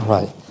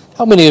Right.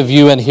 How many of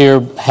you in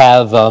here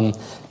have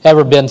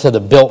ever been to the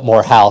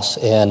Biltmore House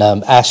in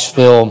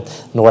Asheville,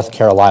 North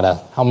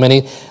Carolina? How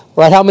many?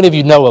 Right. How many of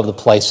you know of the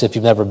place if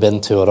you've never been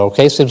to it?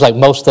 Okay. Seems like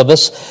most of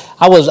us.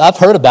 I've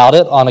heard about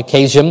it on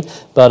occasion,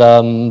 but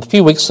a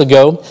few weeks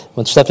ago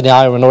when Stephanie and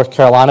I were in North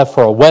Carolina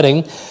for a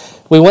wedding,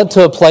 we went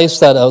to a place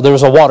that there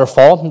was a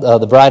waterfall.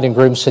 The bride and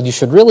groom said, you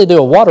should really do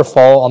a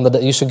waterfall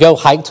you should go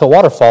hike to a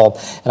waterfall.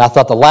 And I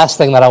thought the last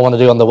thing that I want to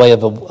do on the way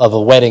of a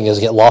wedding is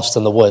get lost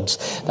in the woods.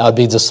 That would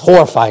be just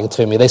horrifying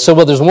to me. They said,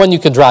 well, there's one you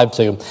can drive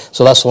to.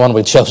 So that's the one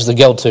we chose to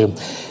go to.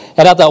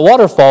 And at that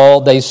waterfall,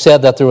 they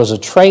said that there was a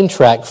train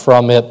track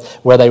from it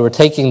where they were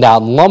taking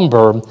down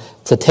lumber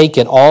to take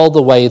it all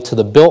the way to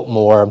the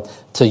Biltmore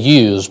to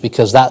use,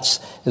 because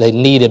they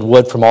needed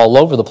wood from all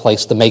over the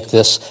place to make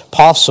this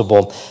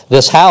possible.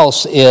 This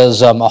house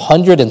is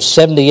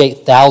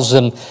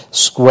 178,000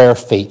 square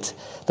feet.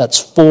 That's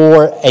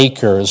 4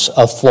 acres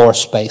of floor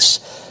space,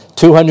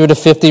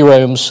 250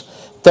 rooms,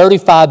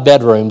 35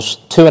 bedrooms,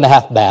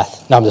 2.5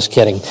 baths. No, I'm just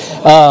kidding.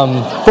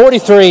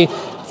 43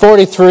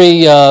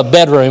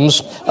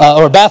 bedrooms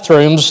or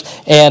bathrooms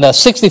and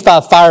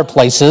 65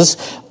 fireplaces,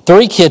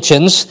 3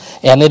 kitchens,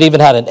 and it even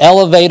had an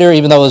elevator,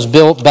 even though it was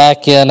built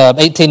back in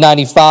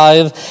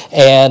 1895,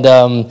 and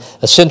a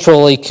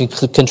centrally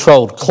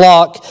controlled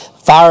clock,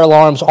 fire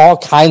alarms, all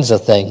kinds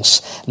of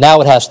things. Now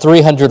it has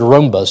 300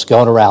 Roombas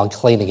going around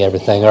cleaning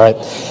everything, all right?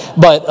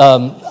 But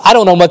I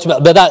don't know much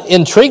about it, but that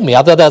intrigued me.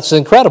 I thought that's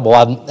incredible.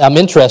 I'm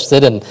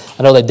interested, and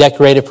I know they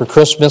decorate it for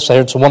Christmas. I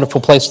heard it's a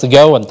wonderful place to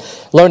go, and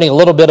learning a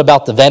little bit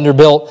about the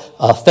Vanderbilt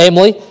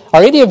family.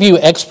 Are any of you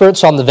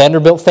experts on the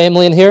Vanderbilt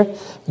family in here?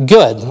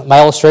 Good. My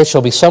illustration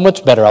will be so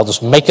much better. I'll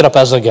just make it up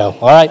as I go.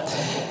 All right.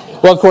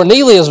 Well,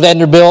 Cornelius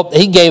Vanderbilt,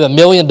 he gave $1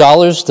 million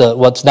to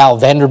what's now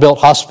Vanderbilt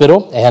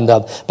Hospital. And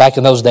back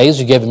in those days,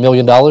 you gave $1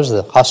 million,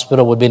 the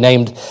hospital would be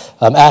named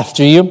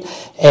after you.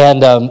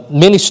 And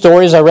many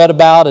stories I read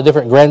about of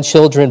different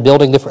grandchildren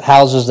building different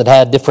houses that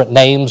had different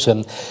names.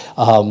 And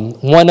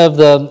one of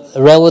the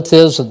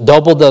relatives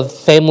doubled the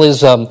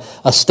family's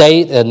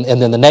estate, and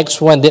then the next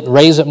one didn't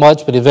raise it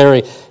much, but he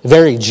very,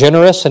 very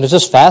generous. And it's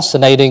just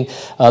fascinating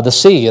to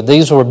see.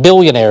 These were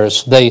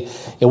billionaires. They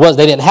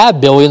didn't have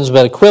billions,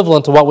 but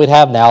equivalent to what we'd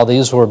have now.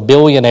 These were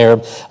billionaire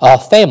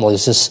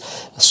families. Just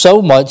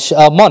so much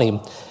money.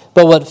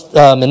 But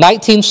in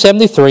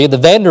 1973, the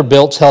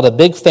Vanderbilts held a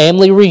big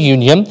family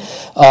reunion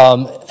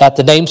at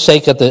the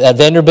namesake at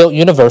Vanderbilt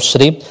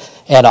University,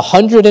 and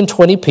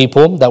 120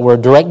 people that were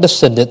direct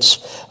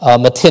descendants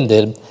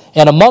attended.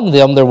 And among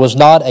them, there was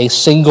not a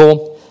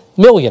single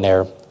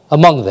millionaire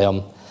among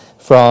them.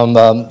 From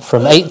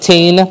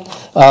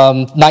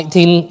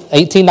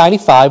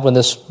 1895, when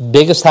this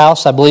biggest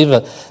house, I believe,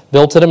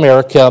 built in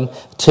America,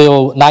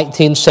 till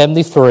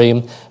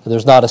 1973,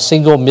 there's not a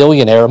single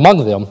millionaire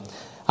among them.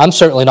 I'm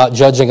certainly not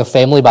judging a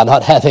family by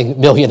not having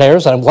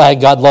millionaires, and I'm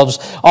glad God loves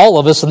all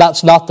of us, and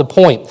that's not the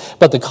point.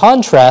 But the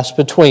contrast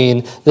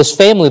between this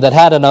family that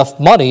had enough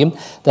money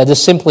that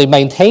is simply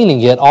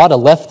maintaining it ought to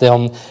left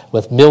them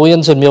with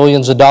millions and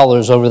millions of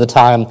dollars over the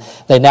time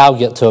they now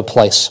get to a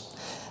place.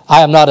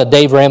 I am not a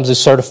Dave Ramsey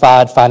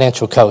certified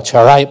financial coach,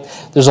 all right?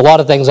 There's a lot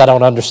of things I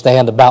don't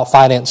understand about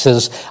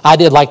finances. I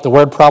did like the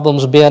word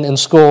problems been in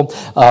school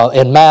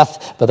in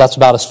math, but that's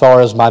about as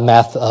far as my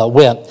math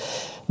went.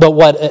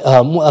 But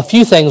a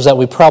few things that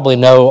we probably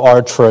know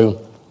are true.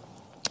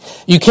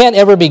 You can't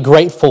ever be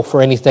grateful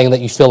for anything that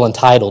you feel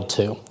entitled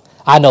to.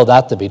 I know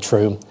that to be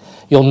true.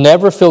 You'll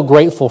never feel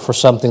grateful for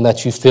something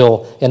that you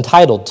feel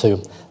entitled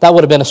to. That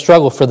would have been a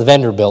struggle for the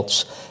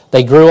Vanderbilts.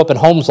 They grew up in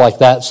homes like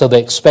that, so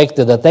they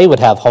expected that they would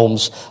have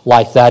homes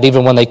like that,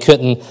 even when they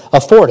couldn't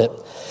afford it.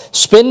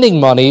 Spending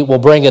money will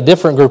bring a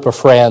different group of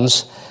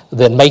friends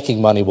than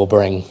making money will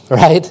bring,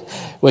 right?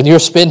 When you're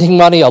spending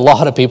money, a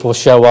lot of people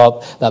show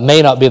up that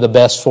may not be the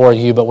best for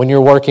you, but when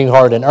you're working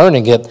hard and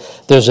earning it,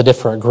 there's a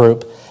different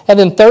group. And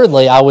then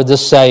thirdly, I would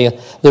just say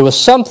there was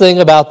something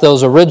about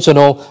those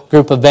original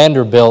group of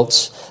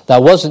Vanderbilts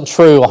that wasn't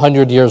true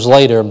 100 years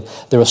later.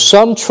 There was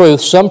some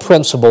truth, some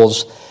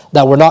principles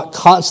that were not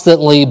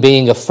constantly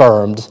being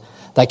affirmed,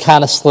 that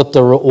kind of slipped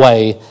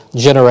away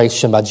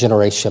generation by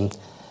generation.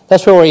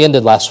 That's where we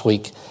ended last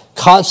week.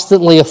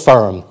 Constantly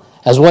affirm.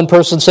 As one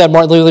person said,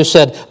 Martin Luther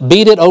said,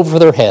 beat it over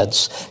their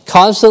heads.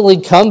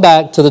 Constantly come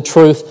back to the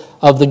truth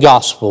of the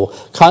gospel.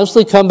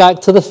 Constantly come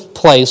back to the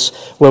place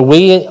where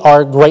we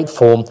are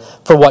grateful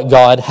for what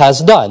God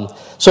has done.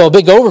 So a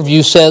big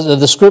overview says,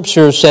 the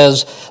scripture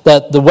says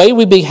that the way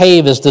we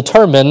behave is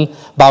determined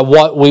by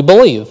what we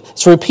believe.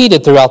 It's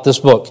repeated throughout this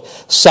book.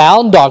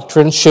 Sound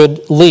doctrine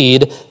should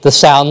lead to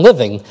sound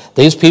living.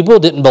 These people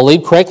didn't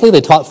believe correctly.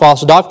 They taught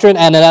false doctrine,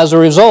 and as a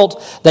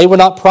result, they were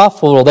not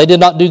profitable. They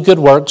did not do good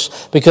works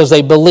because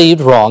they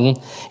believed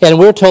wrong. And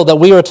we're told that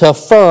we are to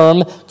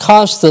affirm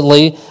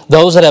constantly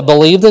those that have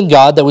believed in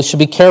God, that we should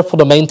be careful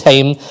to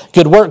maintain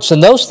good works,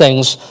 and those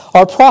things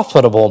are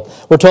profitable.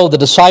 We're told to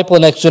disciple the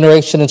next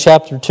generation in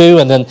chapter 2,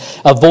 and then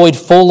avoid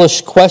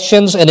foolish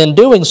questions, and in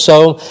doing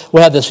so,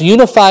 we have this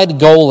unified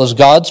goal as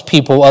God's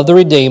people of the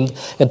redeemed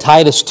in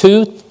Titus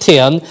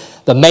 2:10,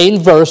 The main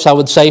verse, I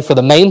would say, for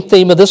the main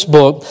theme of this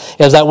book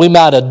is that we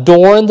might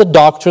adorn the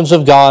doctrines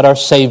of God, our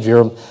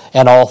Savior,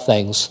 in all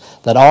things,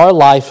 that our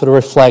life would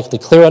reflect the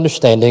clear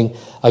understanding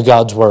of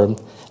God's Word.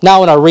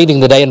 Now in our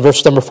reading today in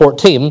verse number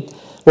 14,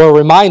 we're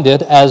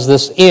reminded as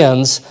this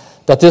ends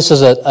that this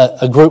is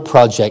a group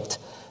project.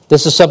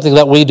 This is something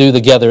that we do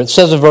together. It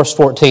says in verse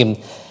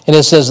 14, and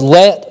it says,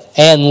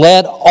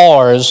 let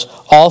ours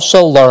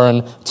also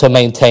learn to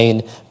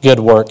maintain good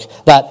work.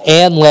 That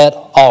and let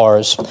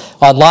ours.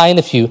 Online,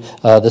 if you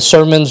the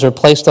sermons are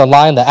placed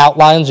online, the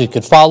outlines you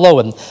could follow,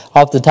 and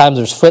oftentimes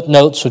there's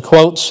footnotes or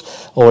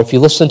quotes, or if you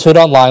listen to it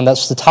online,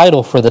 that's the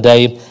title for the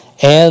day,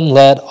 and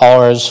let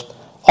ours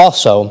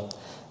also.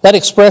 That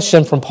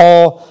expression from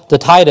Paul to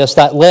Titus,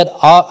 that let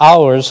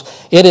ours,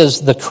 it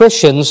is the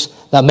Christians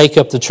that make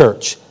up the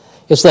church.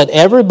 It's that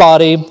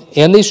everybody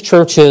in these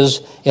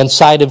churches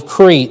inside of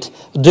Crete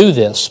do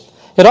this.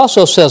 It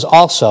also says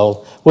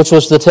also, which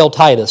was to tell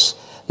Titus,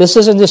 this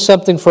isn't just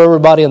something for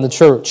everybody in the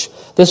church.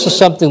 This is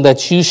something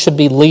that you should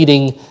be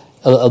leading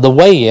the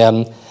way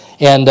in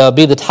and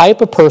be the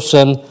type of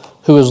person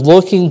who is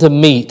looking to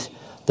meet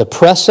the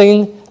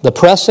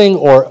pressing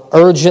or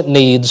urgent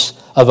needs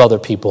of other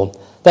people.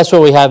 That's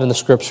what we have in the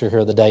scripture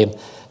here today.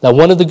 That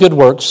one of the good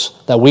works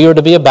that we are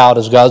to be about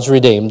as God's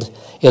redeemed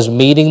is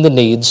meeting the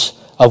needs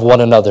of one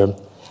another.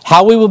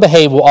 How we will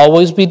behave will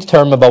always be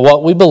determined by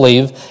what we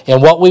believe,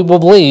 and what we will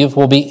believe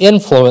will be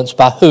influenced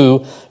by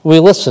who we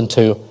listen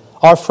to.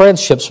 Our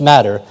friendships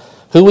matter.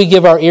 Who we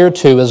give our ear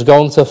to is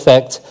going to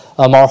affect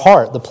our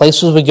heart. The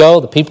places we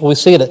go, the people we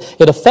see,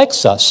 it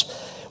affects us.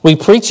 We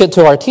preach it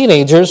to our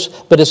teenagers,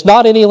 but it's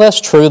not any less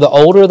true the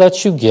older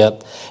that you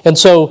get. And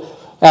so,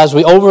 as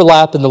we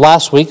overlap in the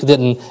last week,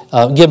 didn't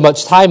give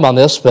much time on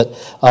this, but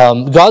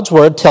God's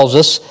Word tells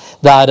us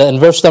that in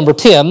verse number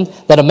 10,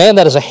 that a man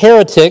that is a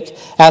heretic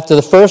after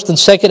the first and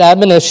second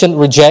admonition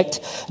reject,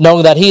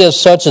 knowing that he is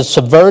such as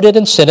subverted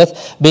and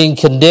sinneth, being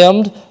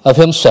condemned of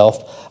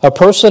himself. A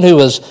person who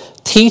is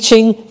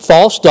teaching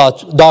false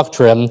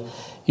doctrine,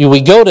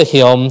 we go to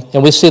him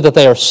and we see that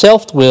they are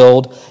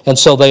self-willed, and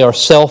so they are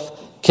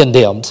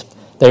self-condemned.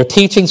 They're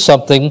teaching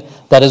something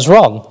that is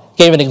wrong.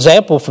 Gave an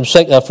example from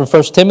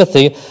 1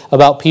 Timothy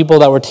about people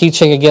that were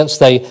teaching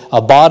against a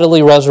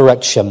bodily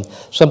resurrection,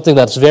 something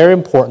that's very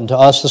important to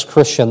us as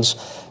Christians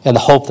and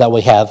the hope that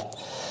we have.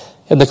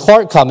 In the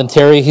Clark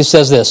commentary, he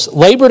says this,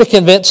 labor to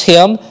convince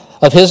him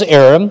of his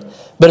error,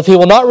 but if he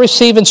will not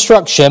receive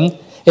instruction,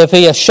 if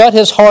he has shut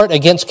his heart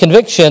against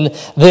conviction,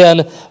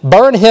 then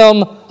burn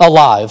him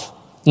alive.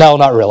 No,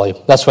 not really.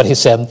 That's what he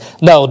said.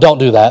 No, don't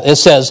do that. It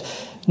says,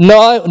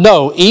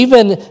 No,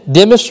 even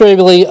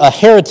demonstrably a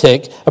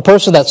heretic, a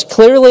person that's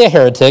clearly a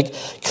heretic,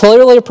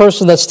 clearly a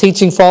person that's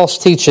teaching false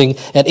teaching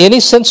in any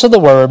sense of the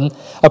word,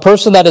 a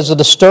person that is a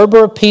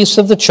disturber of peace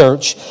of the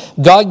church,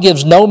 God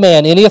gives no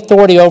man any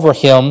authority over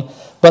him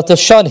but to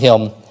shun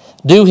him,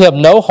 do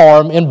him no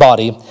harm in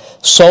body,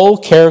 soul,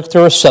 character,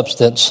 or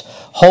substance,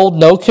 hold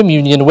no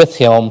communion with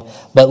him,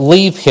 but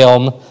leave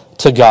him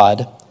to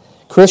God.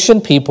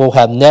 Christian people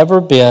have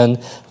never been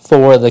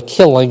for the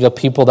killing of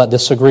people that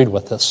disagreed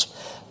with us.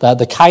 That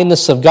the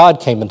kindness of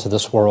God came into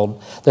this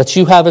world, that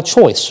you have a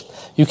choice.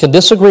 You can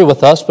disagree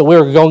with us, but we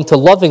are going to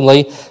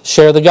lovingly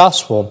share the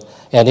gospel.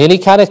 And any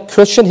kind of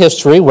Christian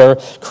history where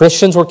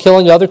Christians were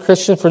killing other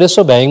Christians for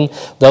disobeying,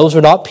 those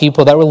are not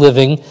people that were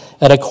living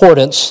in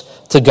accordance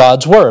to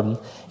God's word.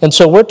 And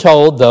so we're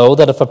told, though,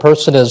 that if a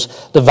person is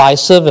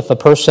divisive, if a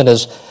person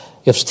is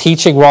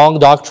teaching wrong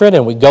doctrine,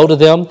 and we go to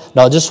them,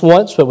 not just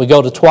once, but we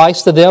go to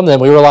twice to them, then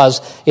we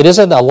realize it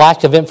isn't a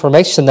lack of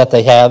information that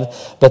they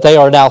have, but they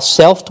are now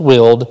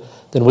self-willed,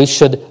 then we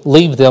should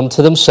leave them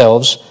to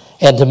themselves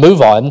and to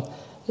move on.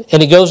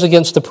 And it goes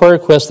against the prayer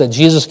request that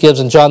Jesus gives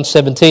in John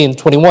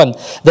 17:21.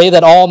 They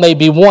that all may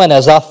be one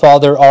as thy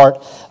Father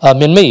art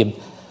in me.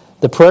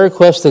 The prayer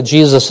request of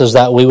Jesus is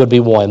that we would be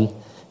one.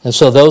 And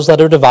so those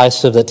that are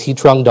divisive, that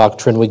teach wrong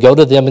doctrine, we go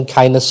to them in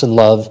kindness and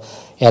love,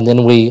 and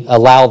then we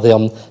allow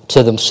them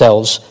to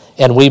themselves,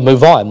 and we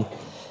move on.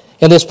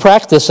 And this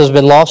practice has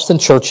been lost in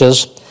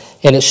churches,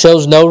 and it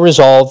shows no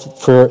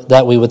resolve for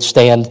that we would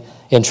stand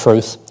in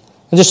truth.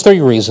 And just 3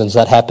 reasons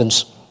that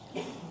happens.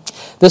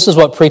 This is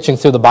what preaching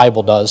through the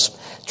Bible does.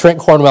 Trent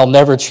Cornwell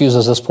never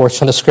chooses this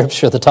portion of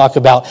Scripture to talk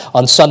about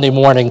on Sunday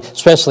morning,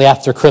 especially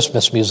after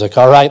Christmas music,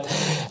 all right?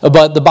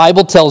 But the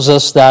Bible tells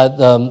us that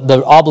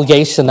the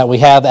obligation that we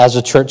have as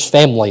a church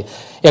family.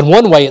 In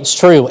one way, it's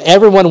true.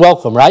 Everyone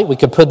welcome, right? We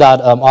could put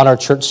that on our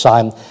church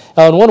sign.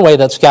 In one way,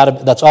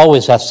 that's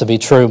always has to be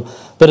true.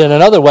 But in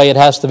another way, it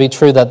has to be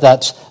true that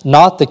that's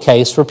not the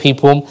case for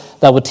people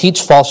that would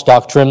teach false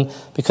doctrine,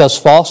 because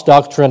false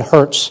doctrine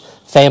hurts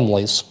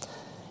families.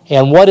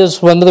 And what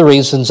is one of the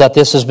reasons that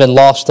this has been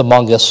lost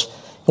among us?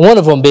 One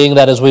of them being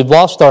that as we've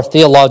lost our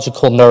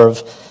theological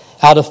nerve,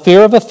 out of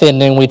fear of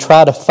offending, we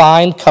try to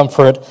find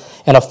comfort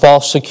in a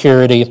false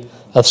security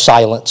of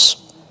silence.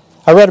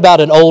 I read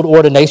about an old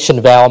ordination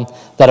vow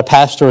that a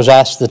pastor was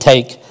asked to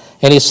take,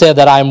 and he said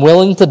that I am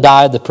willing to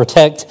die to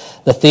protect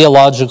the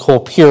theological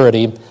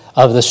purity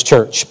of this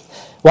church.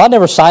 Well, I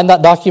never signed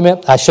that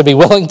document. I should be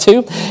willing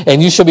to,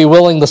 and you should be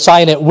willing to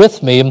sign it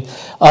with me.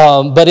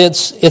 But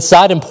it's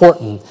that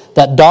important,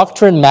 that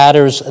doctrine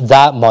matters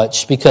that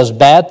much, because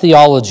bad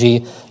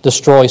theology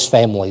destroys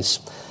families.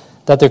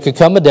 That there could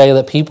come a day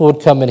that people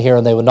would come in here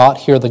and they would not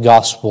hear the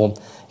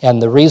gospel.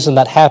 And the reason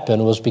that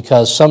happened was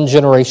because some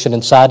generation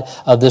inside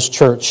of this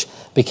church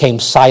became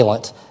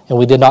silent, and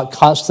we did not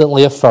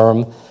constantly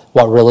affirm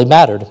what really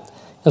mattered.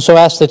 And so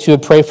I ask that you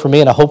would pray for me,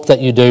 and I hope that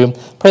you do.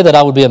 Pray that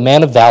I would be a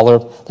man of valor.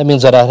 That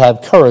means that I'd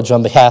have courage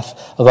on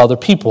behalf of other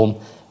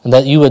people, and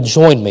that you would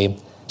join me.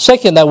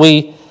 Second, that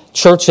we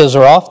churches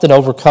are often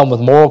overcome with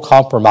moral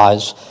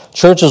compromise.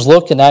 Churches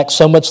look and act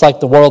so much like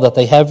the world that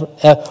they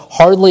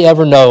hardly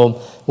ever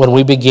know when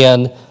we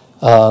begin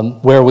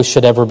where we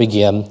should ever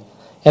begin.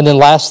 And then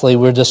lastly,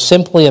 we're just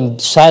simply and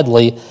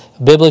sadly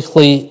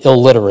biblically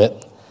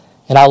illiterate.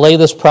 And I lay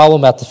this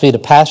problem at the feet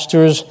of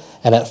pastors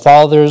and at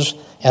fathers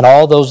and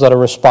all those that are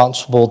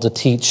responsible to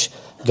teach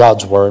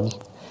God's Word. And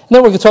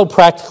then we're told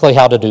practically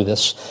how to do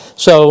this.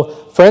 So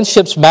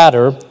friendships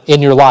matter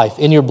in your life.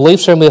 In your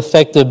beliefs are going to be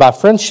affected by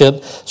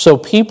friendship. So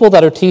people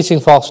that are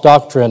teaching false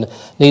doctrine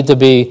need to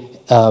be,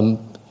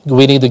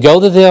 we need to go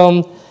to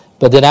them,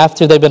 but then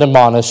after they've been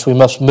admonished, we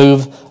must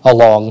move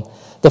along.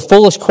 The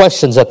foolish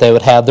questions that they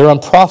would have, they're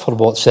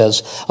unprofitable, it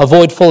says.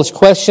 Avoid foolish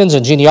questions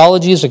and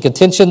genealogies and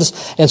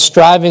contentions and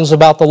strivings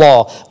about the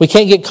law. We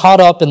can't get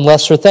caught up in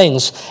lesser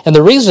things. And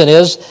the reason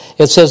is,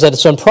 it says that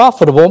it's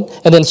unprofitable.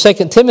 And then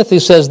 2 Timothy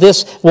says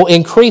this will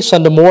increase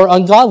unto more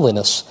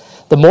ungodliness.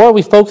 The more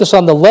we focus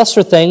on the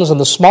lesser things and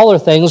the smaller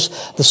things,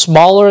 the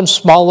smaller and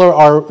smaller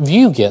our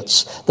view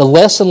gets. The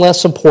less and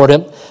less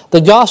important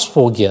the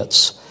gospel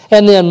gets.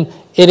 And then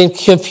it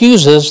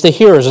confuses the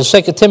hearers.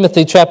 In 2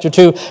 Timothy chapter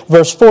 2,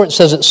 verse 4, it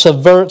says it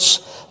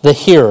subverts the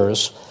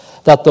hearers,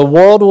 that the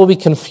world will be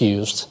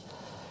confused.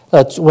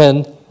 That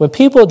when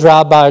people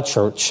drive by a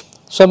church,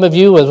 some of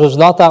you, it was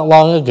not that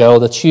long ago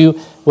that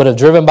you would have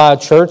driven by a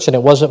church and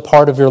it wasn't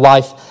part of your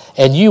life,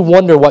 and you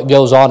wonder what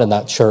goes on in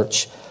that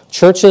church.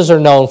 Churches are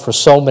known for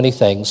so many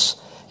things,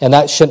 and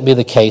that shouldn't be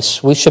the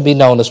case. We should be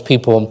known as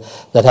people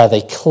that have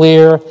a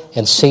clear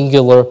and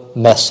singular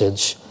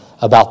message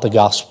about the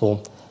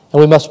gospel. And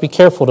we must be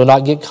careful to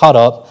not get caught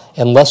up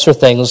in lesser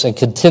things and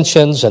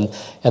contentions and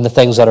the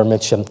things that are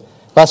mentioned.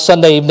 Last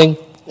Sunday evening,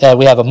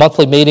 we have a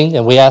monthly meeting,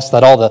 and we ask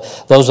that all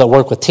those that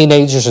work with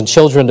teenagers and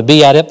children to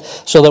be at it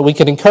so that we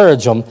can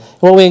encourage them.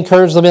 What we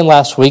encouraged them in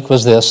last week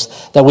was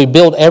this, that we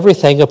build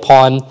everything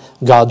upon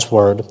God's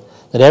Word.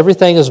 That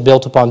everything is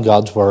built upon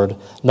God's Word.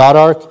 Not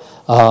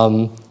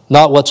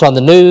what's on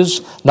the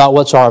news, not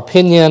what's our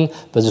opinion,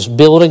 but just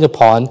building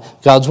upon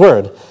God's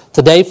Word.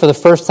 Today, for the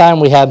first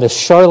time, we have Miss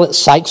Charlotte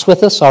Sykes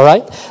with us, all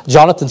right?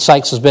 Jonathan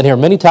Sykes has been here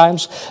many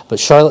times, but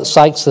Charlotte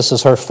Sykes, this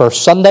is her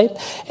first Sunday,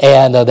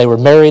 and they were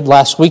married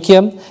last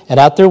weekend, and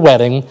at their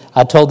wedding,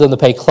 I told them to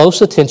pay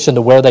close attention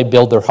to where they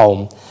build their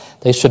home.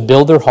 They should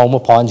build their home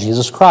upon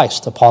Jesus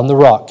Christ, upon the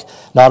rock,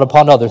 not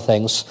upon other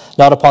things,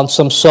 not upon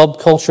some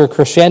subculture of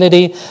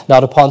Christianity,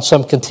 not upon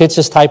some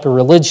contentious type of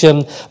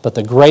religion, but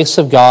the grace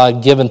of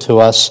God given to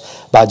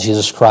us by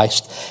Jesus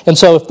Christ. And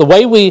so if the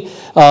way we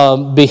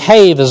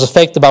behave is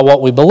affected by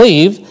what we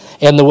believe,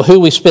 and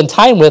who we spend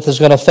time with is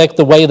going to affect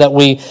the way that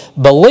we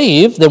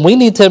believe, then we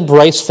need to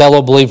embrace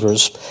fellow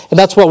believers. And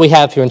that's what we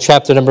have here in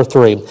chapter number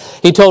 3.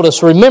 He told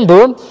us,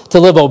 remember to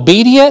live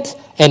obedient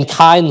and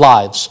kind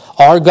lives.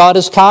 Our God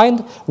is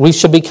kind. We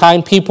should be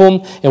kind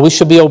people, and we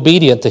should be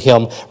obedient to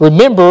Him.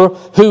 Remember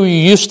who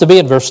you used to be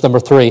in verse number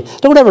 3.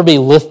 Don't ever be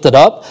lifted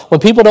up. When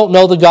people don't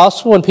know the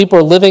gospel, when people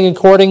are living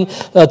according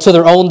to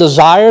their own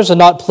desires and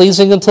not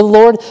pleasing unto the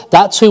Lord,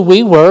 that's who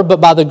we were.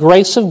 But by the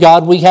grace of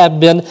God, we have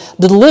been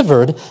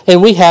delivered,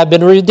 and we have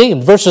been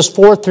redeemed. Verses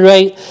 4 through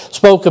 8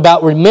 spoke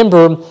about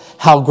remember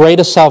how great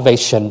a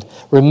salvation.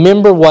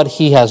 Remember what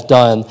He has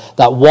done,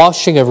 that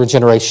washing of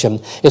regeneration.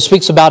 It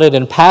speaks about it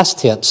in past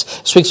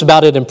tense, it speaks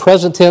about it in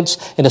present tense,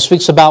 and it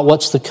speaks about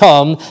what's to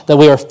come, that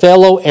we are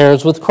fellow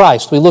heirs with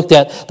Christ. We looked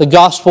at the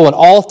gospel in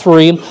all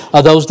three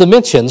of those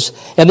dimensions.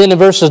 And then in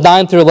verses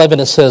 9 through 11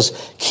 it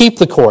says, keep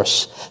the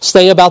course.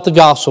 Stay about the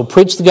gospel,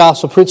 preach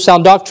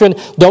sound doctrine.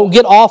 Don't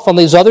get off on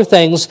these other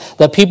things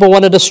that people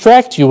want to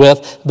distract you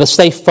with, but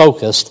stay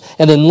focused.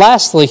 And then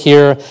lastly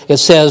here it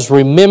says,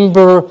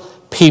 remember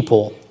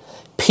people.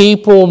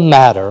 People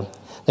matter.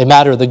 They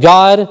matter to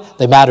God.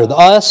 They matter to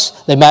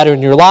us. They matter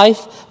in your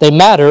life. They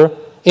matter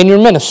in your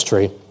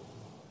ministry.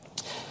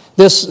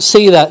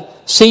 See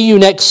you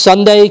next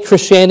Sunday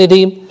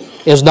Christianity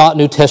is not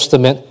New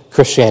Testament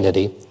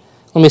Christianity.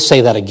 Let me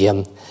say that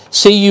again.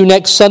 See you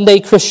next Sunday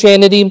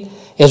Christianity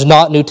is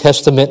not New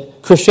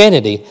Testament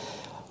Christianity.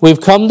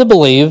 We've come to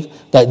believe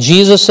that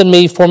Jesus and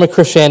me form a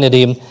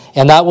Christianity,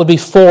 and that would be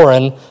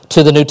foreign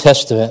to the New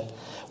Testament.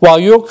 While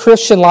your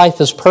Christian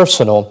life is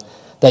personal,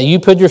 that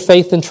you put your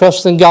faith and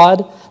trust in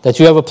God, that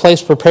you have a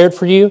place prepared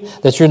for you,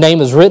 that your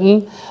name is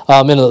written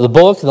in the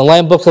book, in the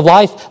Lamb Book of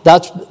Life,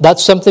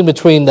 that's something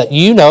between that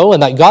you know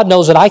and that God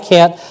knows, and I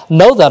can't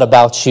know that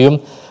about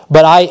you.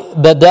 But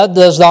that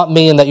does not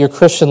mean that your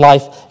Christian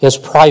life is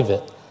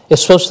private.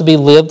 It's supposed to be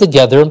lived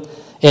together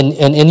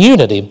in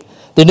unity.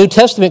 The New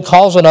Testament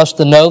calls on us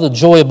to know the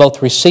joy of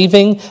both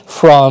receiving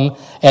from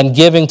and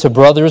giving to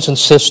brothers and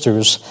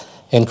sisters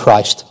in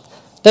Christ.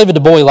 David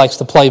Du Bois likes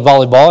to play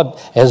volleyball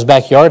in his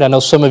backyard. I know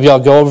some of y'all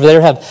go over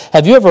there.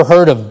 Have you ever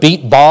heard of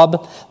Beat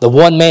Bob, the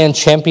one-man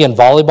champion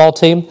volleyball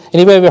team?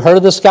 Anybody ever heard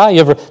of this guy?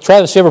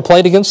 Travis, you ever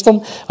played against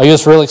him? Are you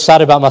just really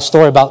excited about my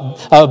story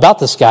about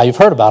this guy? You've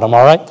heard about him,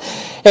 all right?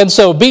 And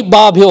so Beat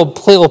Bob, he'll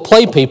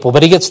play people,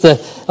 but he gets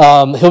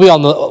he'll be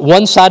on the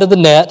one side of the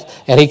net,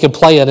 and he could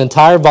play an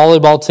entire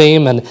volleyball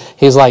team, and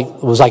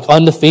was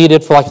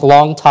undefeated for a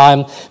long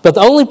time. But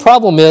the only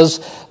problem is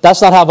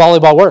that's not how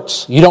volleyball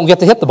works. You don't get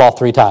to hit the ball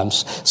 3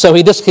 times. So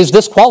he's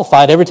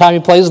disqualified every time he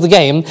plays the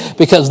game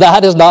because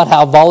that is not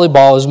how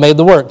volleyball is made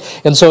to work.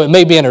 And so it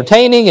may be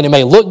entertaining and it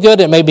may look good,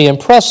 it may be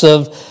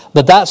impressive,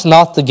 but that's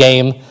not the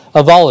game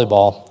of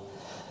volleyball.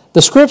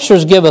 The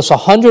Scriptures give us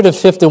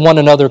 151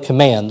 another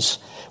commands,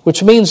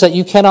 which means that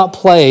you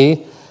cannot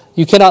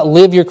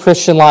live your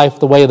Christian life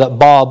the way that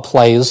Bob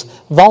plays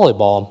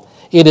volleyball.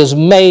 It is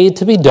made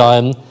to be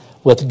done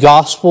with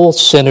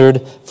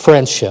gospel-centered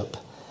friendship.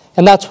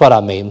 And that's what I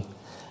mean.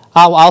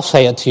 I'll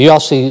say it to you.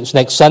 I'll see you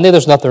next Sunday.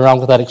 There's nothing wrong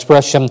with that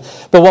expression.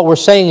 But what we're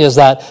saying is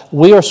that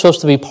we are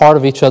supposed to be part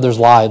of each other's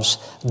lives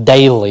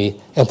daily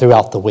and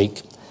throughout the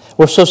week.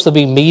 We're supposed to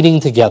be meeting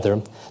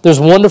together. There's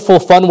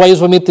wonderful, fun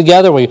ways we meet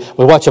together. We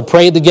watched a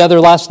parade together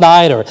last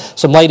night, or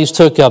some ladies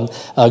took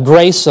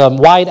Grace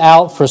White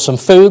out for some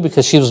food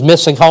because she was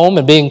missing home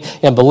and being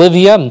in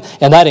Bolivia.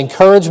 And that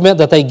encouragement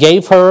that they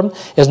gave her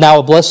is now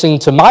a blessing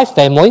to my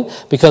family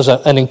because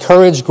an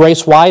encouraged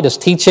Grace White is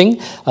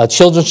teaching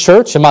children's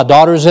church, and my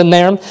daughter's in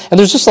there. And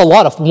there's just a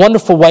lot of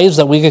wonderful ways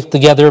that we get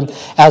together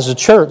as a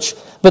church.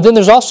 But then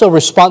there's also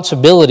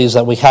responsibilities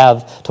that we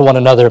have to one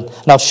another,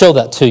 and I'll show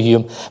that to you.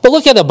 But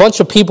look at a bunch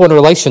of people in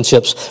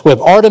relationships. We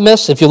have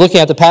Artemis, if you're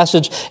looking at the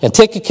passage, and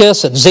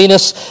Tychicus, and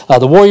Zenas, the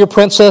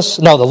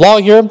the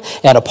lawyer,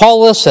 and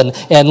Apollos,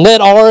 and let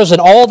ours,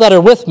 and all that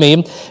are with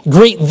me,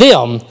 greet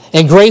them,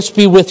 and grace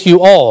be with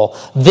you all.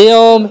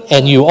 Them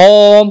and you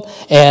all,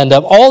 and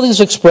all these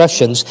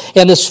expressions.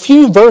 In this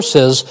few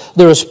verses,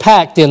 there is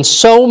packed in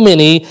so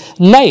many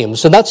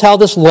names, and that's how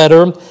this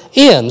letter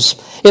ends.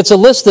 It's a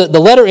list that the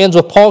letter ends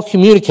with Paul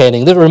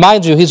communicating. That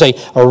reminds you he's a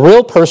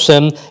real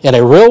person in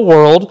a real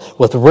world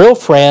with real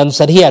friends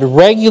that he had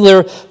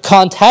regular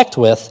contact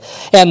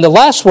with. And the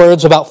last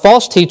words about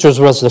false teachers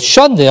was to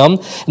shun them.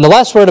 And the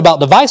last word about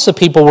divisive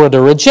people were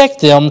to reject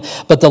them.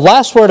 But the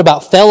last word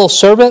about fellow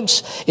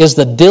servants is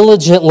to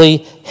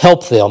diligently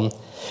help them.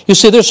 You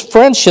see, there's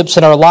friendships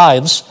in our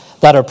lives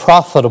that are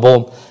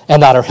profitable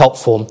and that are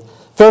helpful.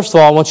 First of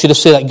all, I want you to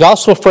see that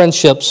gospel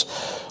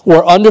friendships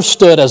were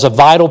understood as a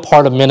vital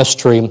part of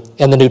ministry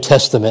in the New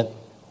Testament.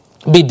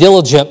 Be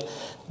diligent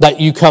that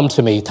you come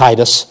to me,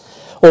 Titus.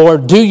 Or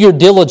do your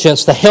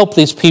diligence to help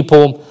these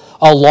people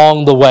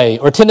along the way.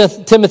 Or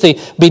Timothy,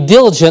 be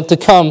diligent to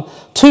come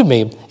to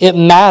me. It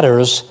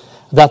matters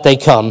that they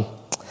come.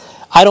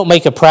 I don't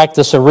make a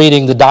practice of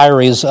reading the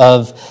diaries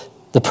of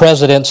the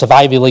presidents of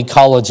Ivy League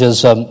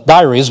colleges'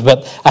 diaries,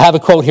 but I have a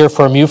quote here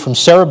from you from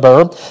Sarah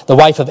Burr, the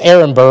wife of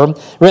Aaron Burr,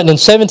 written in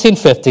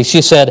 1750.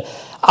 She said,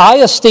 "I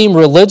esteem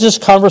religious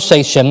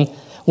conversation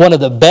one of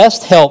the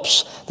best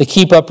helps to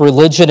keep up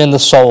religion in the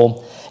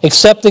soul,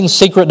 accepting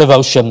secret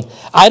devotion.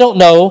 I don't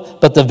know,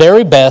 but the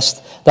very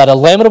best, that a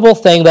lamentable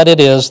thing that it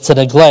is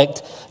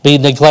to be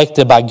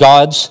neglected by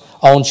God's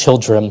own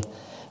children.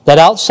 That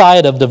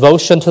outside of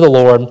devotion to the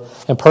Lord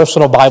and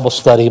personal Bible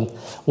study,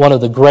 one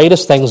of the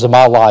greatest things in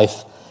my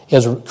life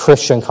is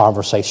Christian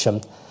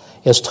conversation,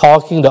 is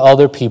talking to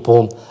other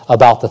people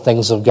about the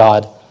things of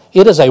God.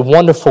 It is a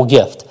wonderful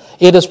gift.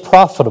 It is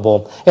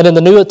profitable. And in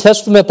the New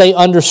Testament, they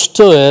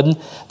understood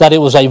that it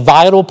was a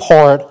vital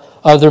part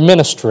of their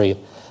ministry.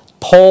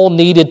 Paul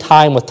needed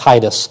time with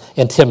Titus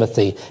and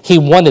Timothy. He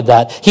wanted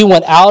that. He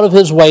went out of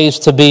his ways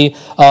to be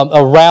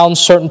around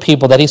certain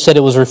people that he said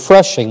it was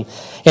refreshing.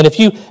 And if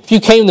you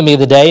came to me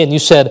today and you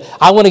said,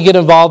 I want to get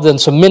involved in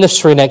some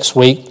ministry next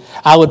week,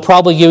 I would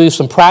probably give you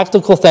some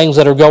practical things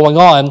that are going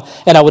on,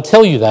 and I would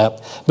tell you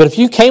that. But if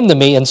you came to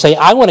me and say,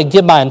 I want to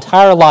give my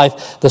entire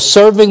life to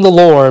serving the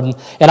Lord,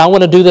 and I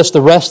want to do this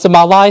the rest of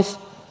my life,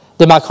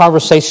 then my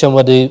conversation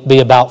would be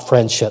about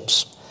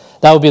friendships.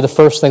 That would be the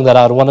first thing that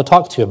I would want to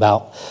talk to you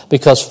about,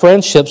 because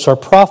friendships are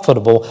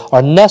profitable,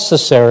 are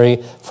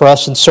necessary for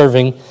us in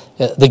serving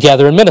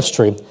together in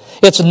ministry.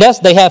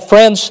 They have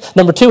friends,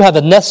 number two, have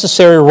a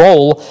necessary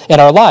role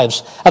in our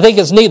lives. I think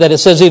it's neat that it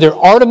says either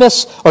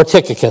Artemis or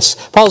Tychicus.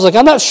 Paul's like,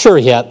 I'm not sure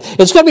yet.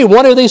 It's going to be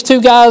one of these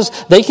two guys.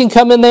 They can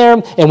come in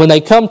there, and when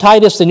they come,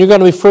 Titus, then you're going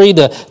to be free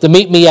to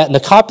meet me at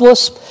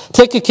Nicopolis.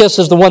 Tychicus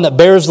is the one that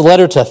bears the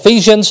letter to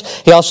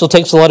Ephesians. He also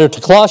takes the letter to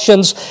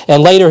Colossians,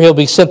 and later he'll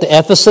be sent to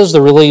Ephesus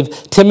to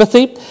relieve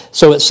Timothy.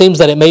 So it seems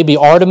that it may be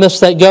Artemis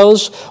that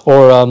goes,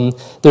 or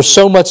there's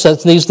so much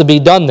that needs to be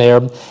done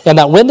there. And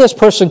that when this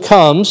person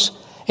comes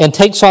and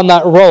takes on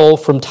that role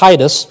from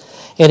Titus,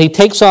 and he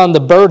takes on the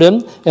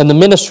burden and the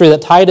ministry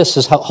that Titus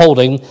is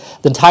holding,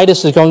 then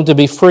Titus is going to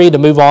be free to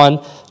move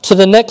on to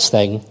the next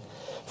thing.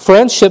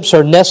 Friendships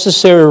are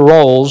necessary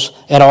roles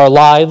in our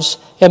lives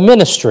and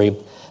ministry.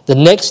 The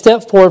next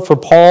step forward for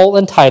Paul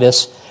and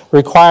Titus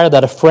required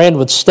that a friend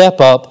would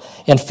step up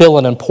and fill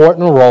an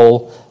important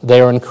role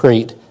there in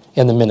Crete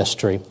in the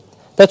ministry.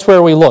 That's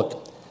where we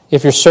look.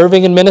 If you're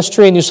serving in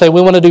ministry and you say,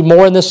 we want to do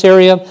more in this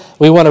area,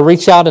 we want to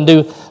reach out and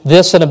do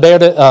this and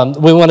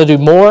we want to do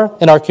more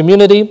in our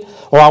community,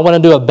 or I want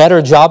to do a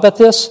better job at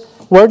this,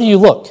 where do you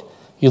look?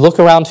 You look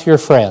around to your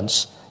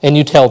friends and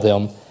you tell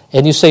them,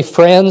 and you say,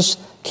 friends,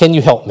 can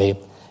you help me?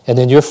 And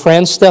then your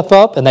friends step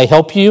up and they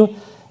help you,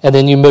 and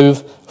then you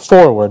move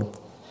forward.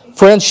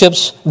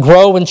 Friendships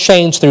grow and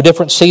change through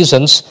different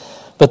seasons,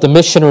 but the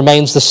mission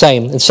remains the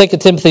same. In 2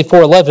 Timothy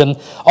 4:11,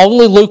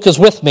 only Luke is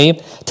with me.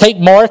 Take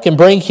Mark and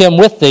bring him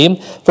with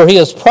thee, for he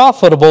is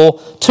profitable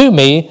to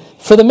me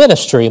for the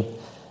ministry.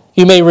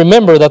 You may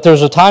remember that there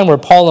was a time where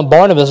Paul and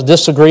Barnabas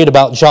disagreed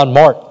about John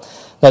Mark.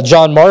 That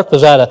John Mark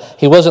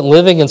he wasn't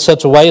living in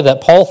such a way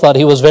that Paul thought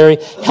he was very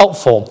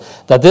helpful.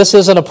 That this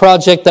isn't a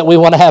project that we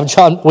want to have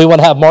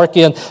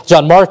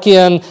John Mark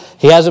in.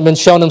 He hasn't been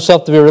shown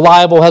himself to be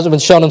reliable, hasn't been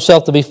shown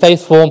himself to be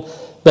faithful.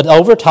 But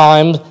over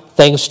time,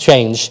 things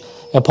change.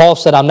 And Paul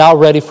said, I'm now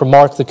ready for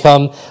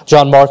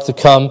John Mark to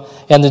come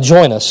and to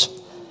join us.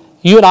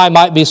 You and I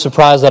might be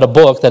surprised that a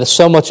book that is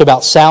so much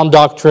about sound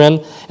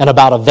doctrine and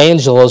about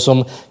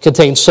evangelism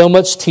contains so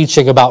much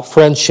teaching about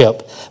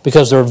friendship,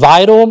 because they're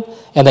vital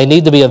and they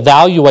need to be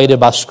evaluated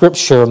by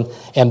Scripture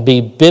and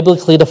be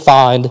biblically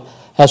defined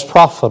as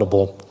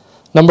profitable.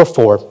 Number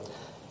 4,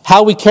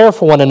 how we care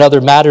for one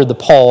another mattered to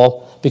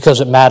Paul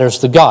because it matters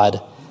to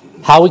God.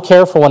 How we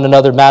care for one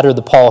another mattered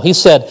to Paul. He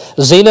said,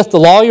 Zenith the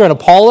lawyer and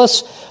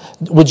Apollos,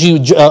 would you,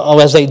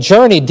 as they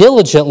journey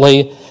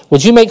diligently,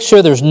 would you make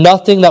sure there's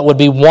nothing that would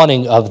be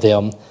wanting of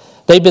them?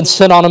 They've been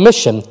sent on a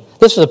mission.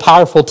 This is a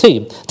powerful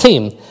team.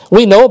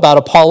 We know about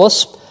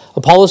Apollos.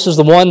 Apollos is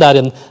the one that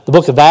in the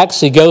book of Acts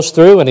he goes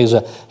through, and he's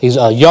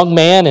a young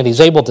man and he's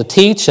able to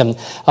teach,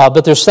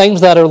 but there's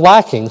things that are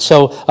lacking.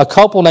 So a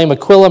couple named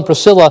Aquila and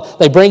Priscilla,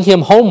 they bring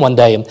him home one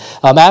day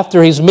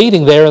after he's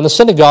meeting there in the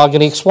synagogue,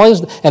 and he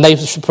explains, and they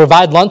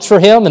provide lunch for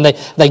him, and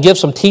they give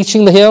some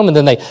teaching to him, and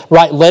then they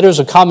write letters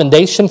of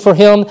commendation for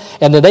him,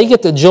 and then they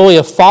get the joy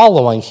of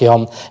following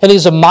him. And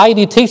he's a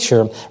mighty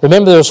teacher.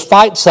 Remember, there's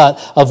fights that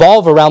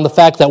evolve around the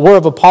fact that we're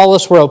of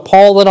Apollos, we're of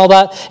Paul, and all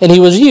that, and he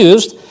was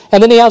used.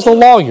 And then he has a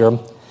lawyer.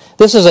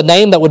 This is a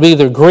name that would be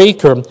either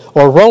Greek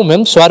or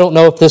Roman, so I don't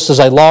know if this is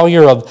a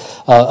lawyer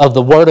of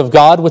the Word of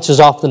God, which is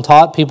often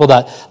taught, people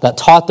that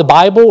taught the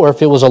Bible, or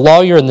if it was a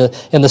lawyer in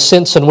the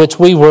sense in which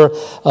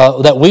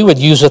that we would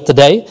use it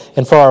today.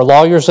 And for our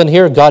lawyers in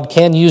here, God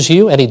can use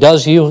you, and He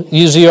does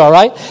use you, all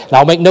right? And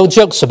I'll make no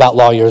jokes about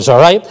lawyers, all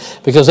right?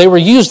 Because they were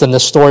used in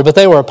this story, but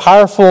they were a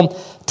powerful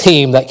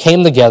team that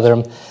came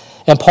together.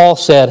 And Paul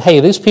said, hey,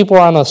 these people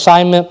are on an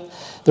assignment.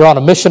 They're on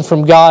a mission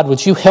from God.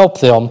 Would you help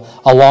them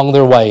along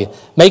their way?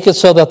 Make it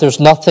so that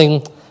there's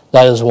nothing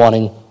that is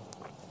wanting.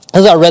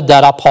 As I read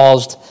that, I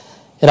paused,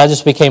 and I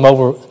just became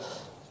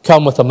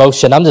overcome with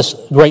emotion. I'm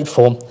just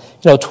grateful.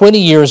 20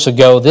 years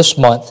ago this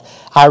month,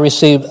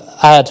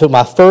 I took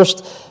my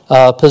first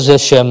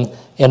position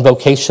in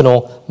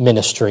vocational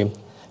ministry,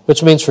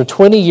 which means for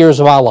 20 years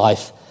of my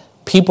life,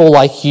 people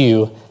like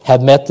you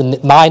have met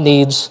my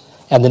needs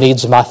and the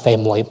needs of my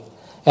family.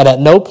 And at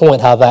no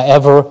point have I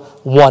ever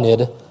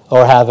wanted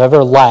or have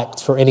ever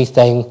lacked for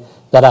anything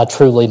that I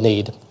truly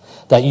need.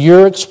 That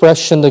your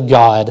expression to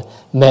God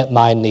met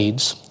my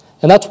needs.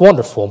 And that's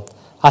wonderful.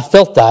 I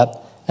felt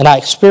that, and I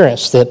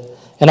experienced it,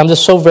 and I'm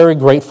just so very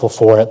grateful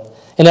for it.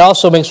 And it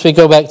also makes me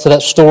go back to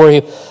that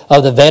story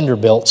of the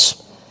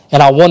Vanderbilts,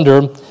 and I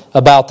wonder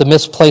about the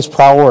misplaced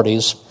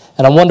priorities.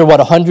 And I wonder what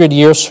 100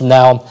 years from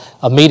now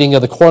a meeting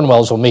of the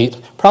Cornwells will meet.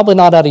 Probably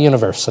not at a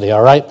university,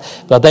 all right?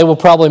 But they will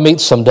probably meet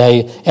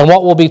someday, and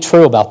what will be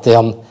true about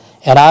them.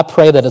 And I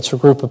pray that it's a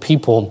group of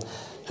people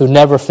who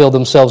never feel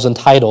themselves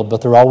entitled,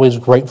 but they're always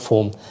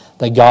grateful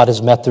that God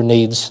has met their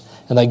needs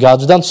and that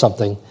God's done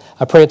something.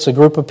 I pray it's a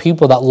group of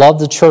people that love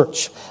the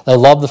church. They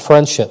love the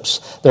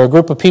friendships. They're a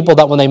group of people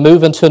that when they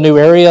move into a new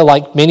area,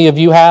 like many of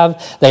you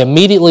have, they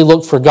immediately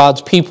look for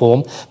God's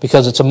people,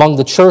 because it's among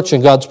the church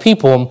and God's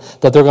people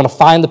that they're going to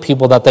find the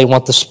people that they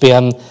want to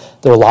spend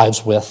their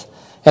lives with.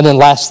 And then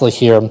lastly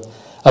here,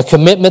 a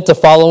commitment to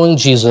following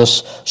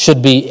Jesus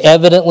should be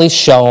evidently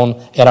shown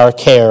in our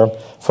care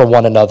for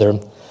one another.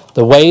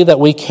 The way that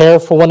we care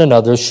for one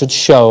another should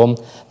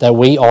show that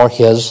we are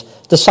His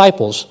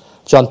disciples.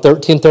 John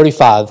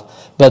 13:35.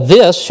 But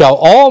this shall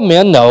all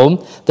men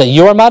know that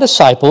you are my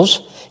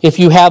disciples, if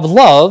you have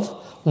love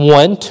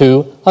one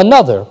to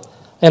another.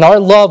 And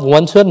our love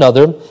one to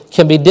another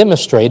can be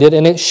demonstrated,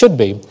 and it should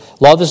be.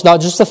 Love is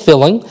not just a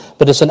feeling,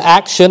 but it's an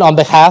action on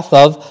behalf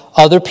of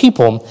other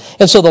people.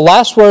 And so the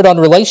last word on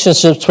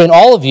relationships between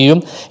all of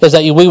you is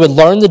that we would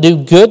learn to do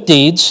good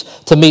deeds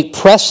to meet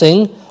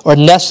pressing or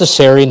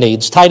necessary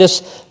needs.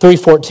 Titus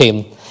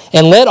 3:14.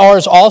 And let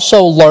ours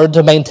also learn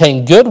to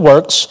maintain good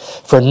works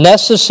for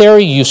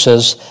necessary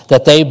uses,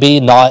 that they be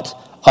not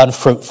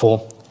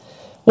unfruitful.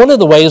 One of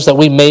the ways that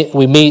we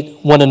meet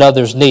one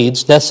another's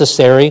needs,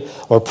 necessary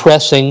or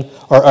pressing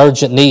or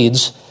urgent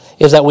needs,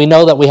 is that we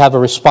know that we have a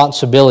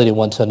responsibility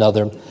one to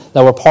another,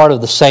 that we're part of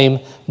the same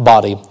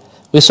body.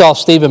 We saw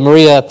Steve and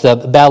Maria at the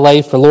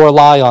ballet for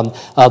Lorelei on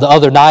the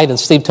other night, and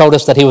Steve told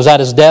us that he was at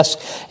his desk,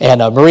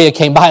 and Maria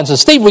came by and said,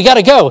 "Steve, we got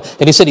to go."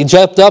 And he said he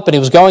jumped up and he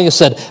was going and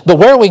said, "But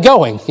where are we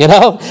going?" You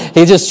know,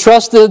 he just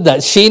trusted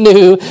that she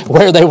knew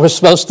where they were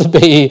supposed to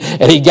be,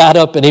 and he got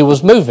up and he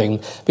was moving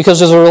because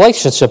there's a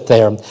relationship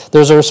there.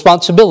 There's a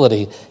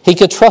responsibility. He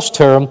could trust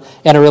her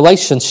in a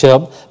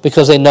relationship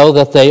because they know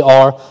that they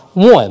are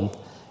one.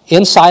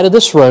 Inside of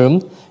this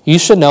room, you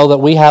should know that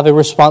we have a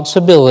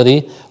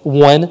responsibility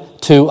one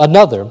to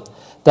another,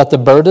 that the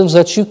burdens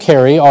that you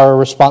carry are a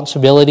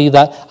responsibility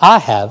that I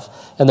have,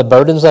 and the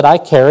burdens that I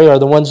carry are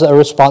the ones that are a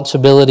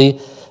responsibility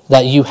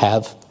that you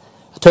have.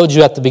 I told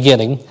you at the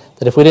beginning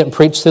that if we didn't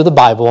preach through the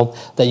Bible,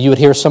 that you would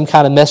hear some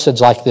kind of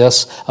message like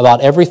this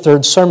about every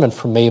third sermon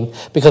from me,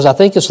 because I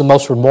think it's the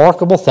most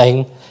remarkable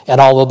thing in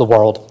all of the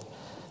world.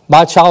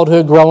 My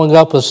childhood growing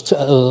up was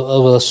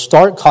a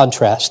stark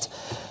contrast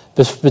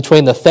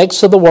between the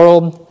effects of the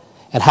world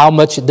and how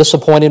much it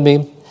disappointed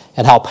me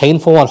and how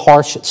painful and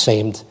harsh it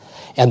seemed,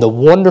 and the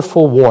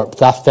wonderful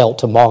warmth I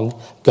felt among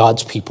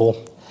God's people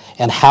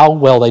and how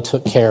well they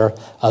took care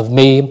of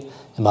me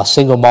and my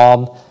single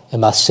mom and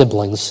my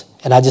siblings.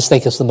 And I just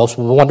think it's the most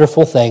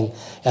wonderful thing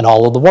in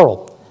all of the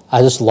world.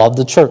 I just love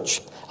the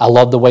church. I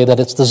love the way that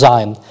it's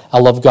designed. I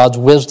love God's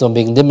wisdom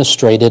being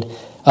demonstrated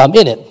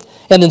in it.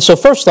 And then so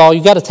first of all,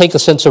 you've got to take a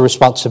sense of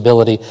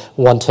responsibility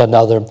one to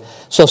another.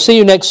 So see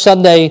you next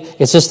Sunday.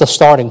 It's just the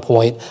starting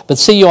point. But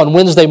see you on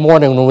Wednesday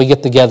morning when we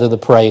get together to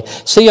pray.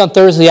 See you on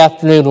Thursday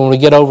afternoon when we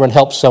get over and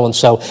help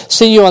so-and-so.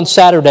 See you on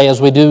Saturday as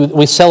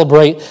we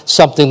celebrate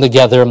something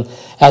together.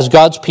 As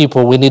God's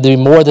people, we need to be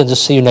more than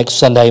just see you next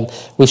Sunday.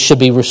 We should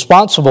be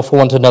responsible for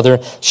one another,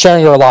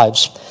 sharing our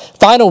lives.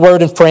 Final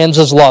word in friends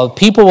is love.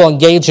 People will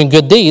engage in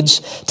good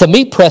deeds to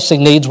meet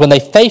pressing needs when they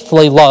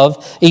faithfully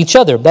love each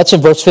other. That's in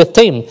verse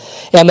 15.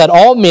 And that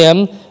all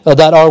men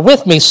that are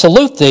with me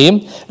salute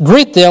thee.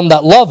 Greet them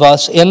that love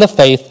us in the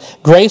faith.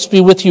 Grace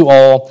be with you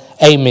all.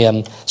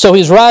 Amen. So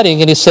he's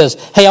writing and he says,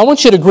 hey, I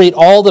want you to greet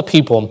all the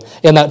people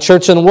in that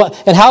church.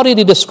 And how did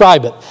he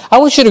describe it? I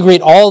want you to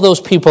greet all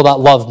those people that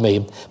love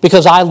me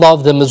because I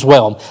love them as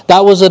well.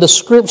 That was a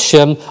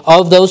description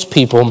of those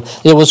people.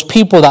 It was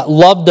people that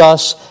loved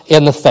us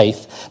in the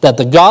faith, that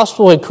the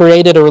gospel had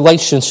created a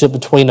relationship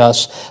between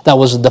us that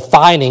was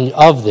defining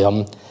of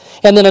them.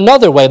 And then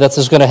another way that this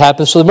is going to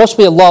happen, so there must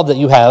be a love that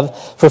you have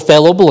for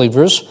fellow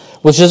believers,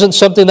 which isn't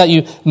something that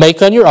you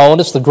make on your own.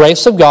 It's the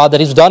grace of God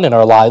that he's done in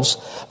our lives.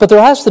 But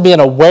there has to be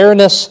an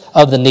awareness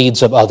of the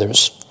needs of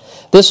others.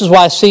 This is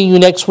why seeing you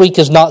next week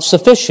is not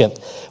sufficient.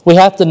 We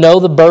have to know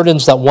the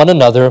burdens that one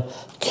another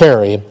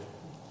carry.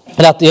 And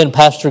at the end,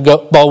 Pastor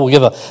Bo will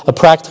give a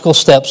practical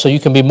step so you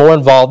can be more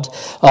involved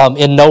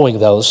in knowing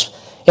those.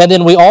 And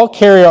then we all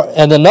carry,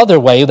 and another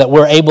way that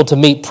we're able to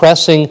meet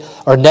pressing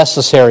or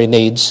necessary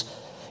needs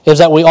is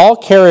that we all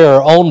carry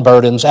our own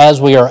burdens as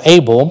we are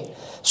able,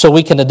 so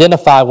we can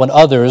identify when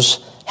others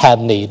have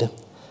need.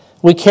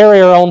 We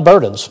carry our own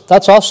burdens.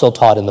 That's also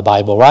taught in the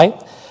Bible, right?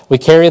 We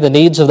carry the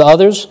needs of the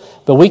others,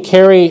 but we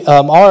carry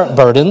our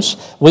burdens.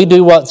 We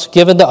do what's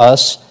given to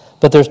us,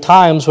 but there's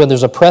times when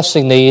there's a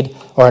pressing need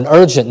or an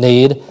urgent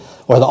need,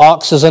 or the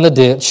ox is in a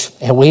ditch,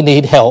 and we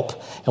need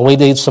help, and we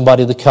need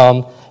somebody to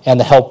come and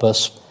to help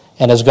us.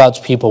 And as God's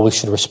people, we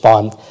should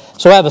respond.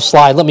 So I have a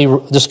slide. Let me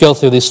just go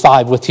through these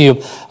 5 with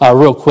you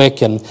real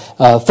quick. And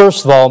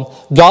first of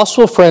all,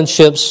 gospel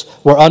friendships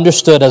were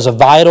understood as a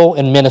vital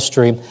in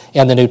ministry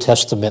in the New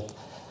Testament.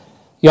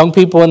 Young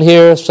people in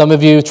here, some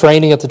of you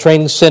training at the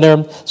training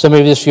center, some of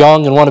you just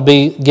young and want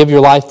to give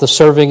your life to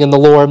serving in the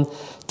Lord,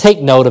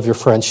 take note of your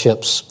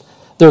friendships.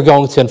 They're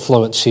going to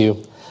influence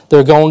you.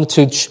 They're going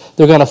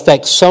to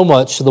affect so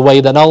much the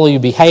way that not only you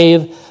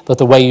behave, but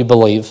the way you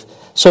believe.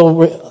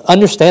 So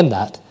understand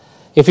that.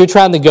 If you're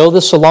trying to go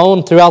this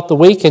alone throughout the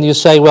week and you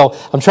say, well,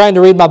 I'm trying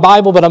to read my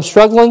Bible, but I'm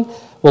struggling.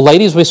 Well,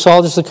 ladies, we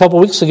saw just a couple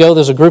weeks ago,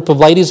 there's a group of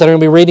ladies that are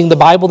going to be reading the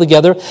Bible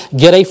together.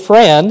 Get a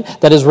friend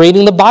that is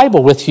reading the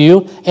Bible with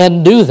you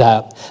and do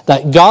that.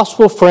 That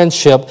gospel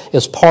friendship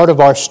is part of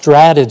our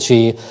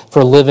strategy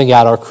for living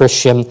out our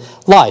Christian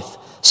life.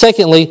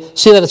 Secondly,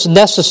 see that it's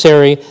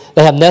necessary.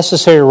 They have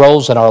necessary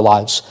roles in our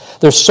lives.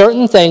 There's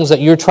certain things that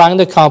you're trying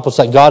to accomplish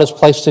that God has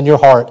placed in your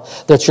heart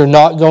that you're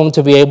not going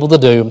to be able to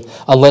do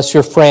unless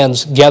your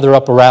friends gather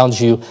up around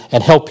you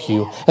and help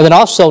you. And then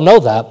also know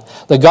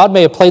that God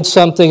may have placed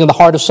something in the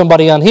heart of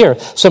somebody on here,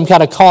 some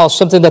kind of cause,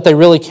 something that they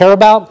really care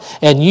about,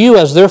 and you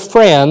as their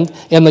friend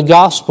in the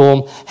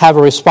gospel have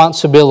a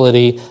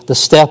responsibility to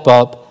step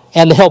up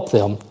and to help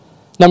them.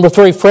 Number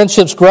 3,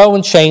 friendships grow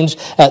and change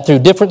through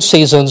different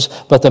seasons,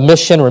 but the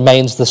mission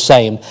remains the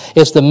same.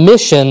 It's the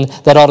mission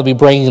that ought to be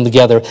bringing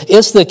together.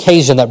 It's the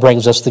occasion that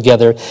brings us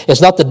together. It's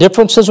not the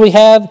differences we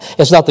have.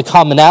 It's not the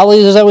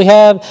commonalities that we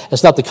have.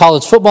 It's not the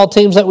college football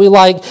teams that we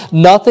like.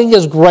 Nothing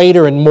is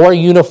greater and more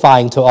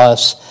unifying to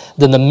us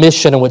than the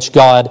mission in which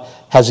God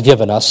has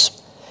given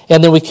us.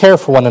 And then we care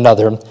for one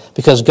another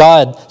because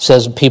God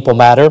says people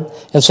matter,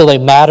 and so they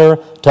matter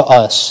to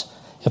us.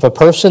 If a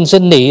person's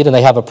in need and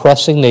they have a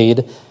pressing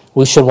need,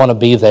 we should want to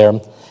be there.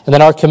 And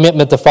then our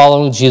commitment to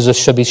following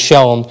Jesus should be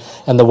shown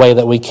in the way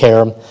that we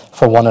care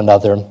for one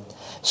another.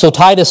 So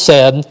Titus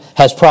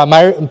has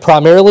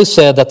primarily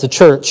said that the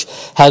church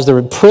has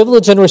the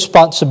privilege and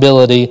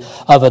responsibility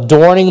of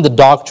adorning the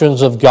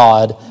doctrines of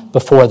God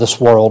before this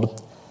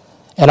world.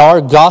 And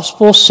our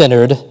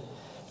gospel-centered,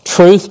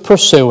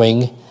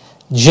 truth-pursuing,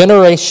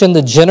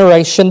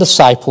 generation-to-generation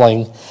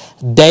discipling,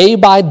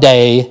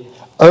 day-by-day,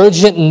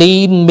 urgent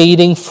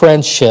need-meeting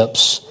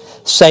friendships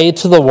say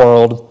to the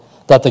world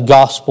that the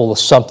gospel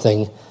is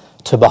something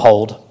to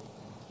behold.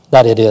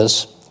 That it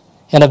is.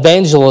 In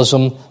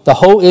evangelism, the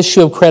whole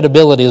issue of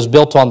credibility is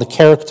built on the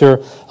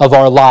character of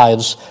our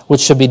lives,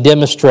 which should be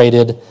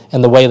demonstrated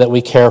in the way that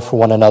we care for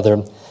one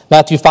another.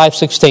 Matthew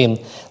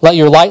 5:16, let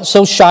your light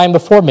so shine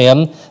before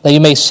men that you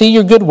may see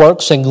your good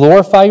works and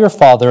glorify your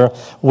Father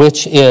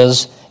which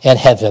is in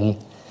heaven.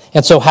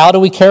 And so how do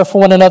we care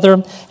for one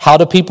another? How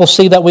do people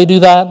see that we do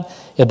that?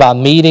 By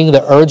meeting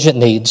the urgent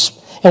needs.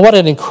 And what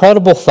an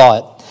incredible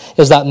thought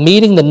is that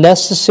meeting the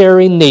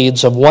necessary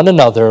needs of one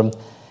another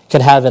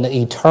can have an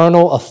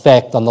eternal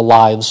effect on the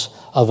lives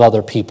of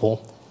other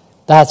people.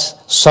 That's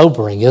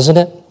sobering, isn't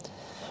it?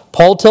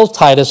 Paul tells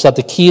Titus that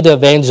the key to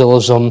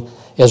evangelism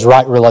is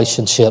right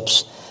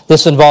relationships.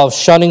 This involves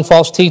shunning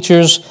false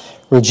teachers,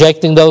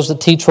 rejecting those that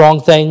teach wrong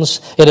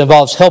things. It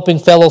involves helping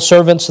fellow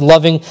servants and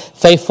loving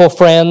faithful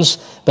friends.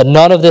 But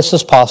none of this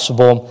is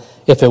possible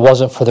if it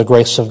wasn't for the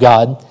grace of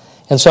God.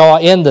 And so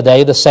I end the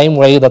day the same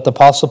way that the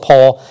Apostle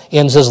Paul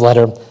ends his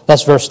letter.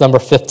 That's verse number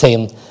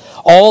 15.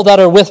 All that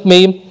are with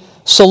me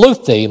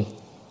salute thee.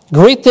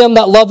 Greet them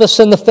that love us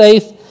in the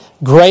faith.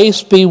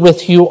 Grace be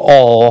with you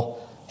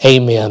all.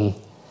 Amen.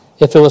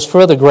 If it was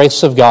for the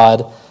grace of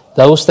God,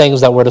 those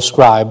things that were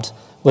described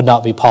would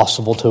not be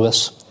possible to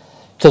us.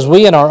 Because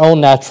we in our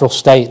own natural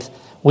state,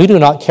 we do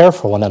not care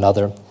for one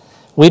another.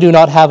 We do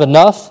not have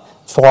enough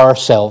for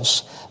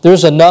ourselves.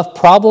 There's enough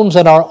problems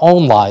in our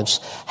own lives.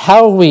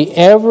 How are we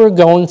ever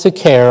going to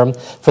care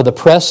for the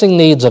pressing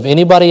needs of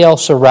anybody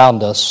else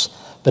around us?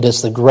 But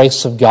it's the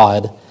grace of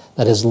God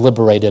that has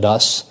liberated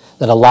us,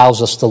 that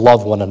allows us to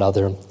love one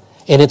another.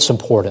 And it's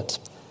important.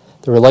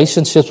 The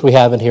relationships we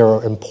have in here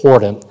are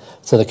important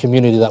to the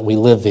community that we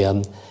live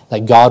in,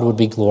 that God would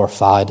be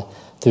glorified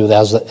through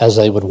as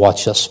they would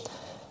watch us.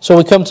 So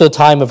we come to a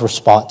time of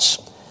response.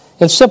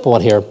 It's simple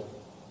in here.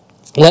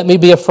 Let me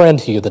be a friend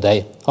to you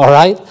today, all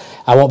right?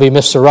 I won't be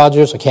Mr.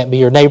 Rogers. I can't be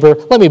your neighbor.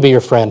 Let me be your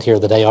friend here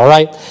today, all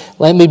right?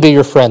 Let me be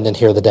your friend in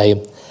here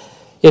today.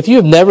 If you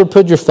have never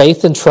put your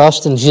faith and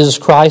trust in Jesus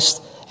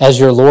Christ as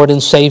your Lord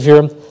and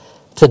Savior,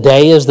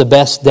 today is the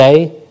best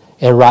day,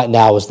 and right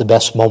now is the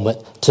best moment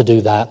to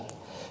do that.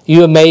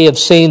 You may have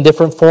seen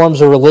different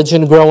forms of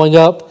religion growing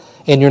up,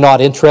 and you're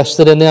not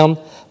interested in them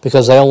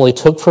because they only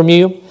took from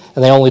you,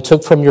 and they only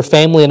took from your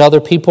family and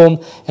other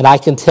people. And I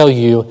can tell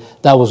you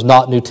that was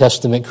not New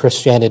Testament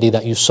Christianity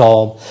that you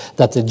saw.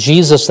 That the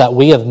Jesus that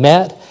we have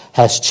met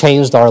has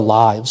changed our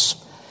lives,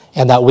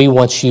 and that we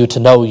want you to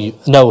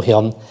know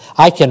Him.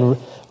 I can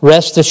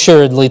rest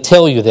assuredly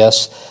tell you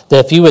this,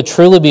 that if you would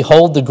truly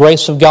behold the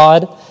grace of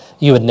God,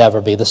 you would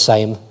never be the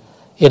same.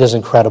 It is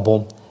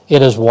incredible.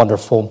 It is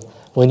wonderful.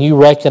 When you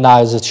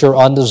recognize that you're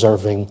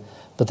undeserving,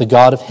 but the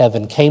God of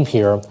heaven came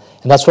here,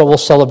 and that's what we'll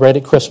celebrate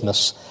at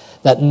Christmas.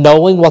 That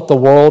knowing what the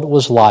world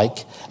was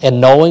like and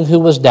knowing who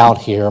was down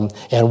here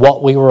and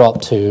what we were up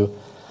to,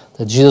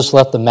 that Jesus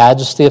left the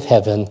majesty of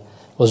heaven,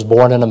 was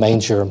born in a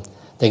manger.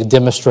 They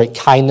demonstrate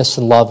kindness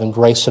and love and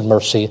grace and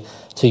mercy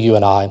to you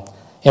and I.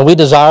 And we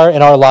desire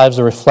in our lives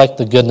to reflect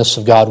the goodness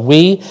of God.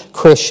 We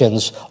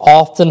Christians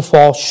often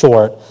fall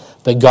short,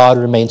 but God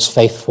remains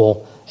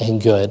faithful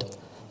and good.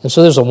 And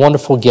so there's a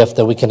wonderful gift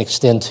that we can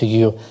extend to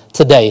you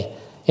today.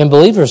 And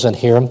believers in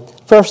here,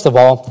 first of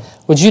all,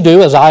 would you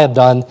do as I have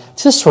done,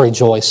 just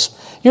rejoice.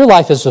 Your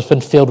life has just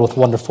been filled with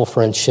wonderful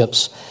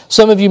friendships.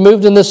 Some of you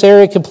moved in this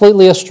area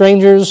completely as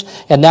strangers,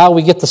 and now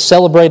we get to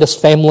celebrate as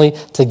family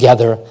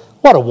together.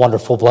 What a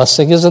wonderful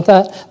blessing, isn't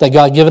that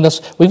God given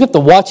us? We get to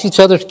watch each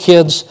other's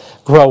kids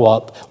grow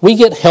up. We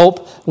get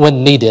help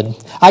when needed.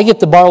 I get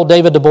to borrow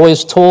David Du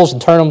Bois' tools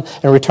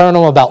and return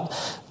them about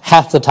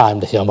half the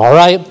time to him, all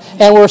right?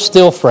 And we're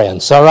still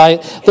friends, all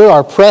right? There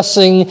are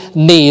pressing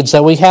needs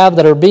that we have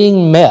that are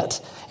being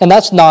met. And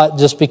that's not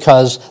just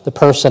because the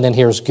person in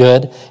here is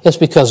good. It's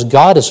because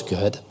God is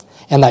good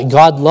and that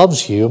God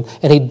loves you,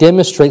 and He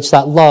demonstrates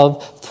that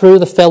love through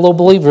the fellow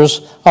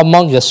believers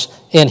among us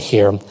in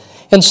here.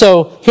 And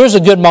so here's a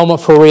good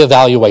moment for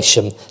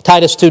reevaluation.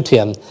 Titus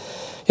 2:10.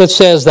 It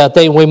says that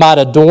we might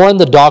adorn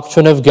the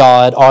doctrine of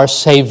God, our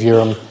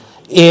Savior,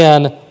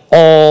 in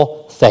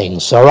all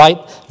things. All right?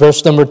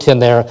 Verse number 10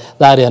 there,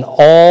 that in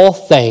all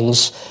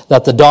things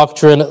that the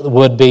doctrine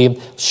would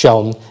be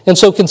shown. And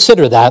so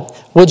consider that,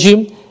 would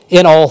you?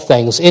 In all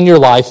things, in your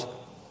life,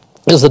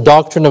 is the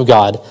doctrine of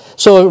God.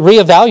 So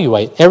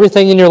reevaluate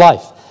everything in your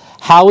life.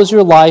 How is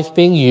your life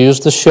being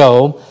used to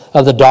show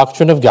of the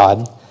doctrine of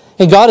God?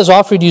 And God has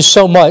offered you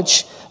so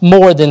much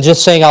more than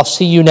just saying, I'll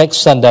see you next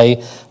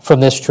Sunday from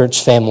this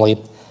church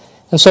family.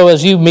 And so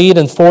as you meet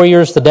in 4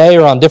 years today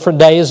or on different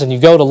days and you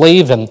go to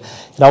leave, and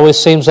it always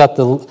seems that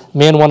the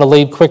men want to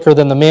leave quicker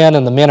than the men,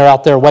 and the men are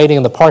out there waiting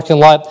in the parking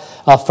lot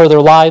for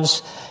their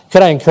lives,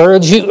 could I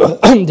encourage you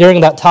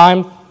during that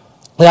time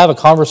to have a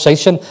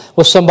conversation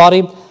with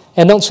somebody?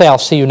 And don't say, I'll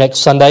see you next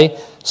Sunday.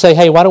 Say,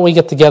 hey, why don't we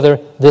get together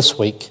this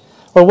week?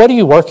 Or what are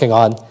you working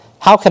on?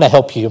 How can I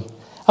help you?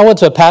 I went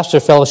to a pastor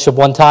fellowship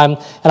one time,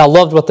 and I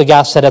loved what the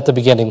guy said at the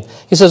beginning.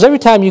 He says, every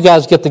time you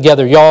guys get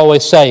together, you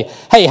always say,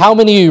 hey, how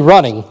many are you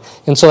running?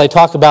 And so they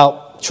talk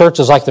about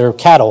churches like they're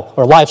cattle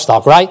or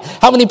livestock, right?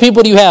 How many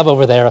people do you have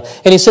over there?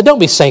 And he said, don't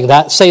be saying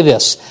that. Say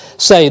this.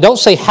 Don't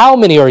say, how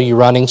many are you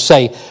running?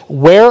 Say,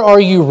 where are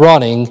you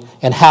running,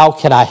 and how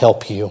can I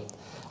help you?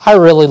 I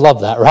really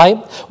love that, right?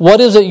 What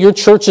is it your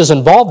church is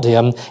involved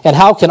in, and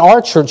how can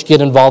our church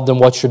get involved in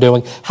what you're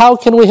doing? How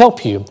can we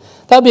help you?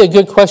 That'd be a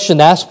good question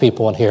to ask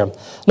people in here.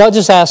 Not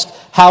just ask,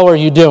 how are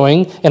you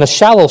doing in a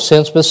shallow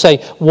sense, but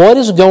say, what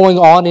is going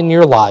on in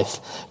your life?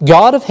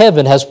 God of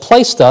heaven has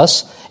placed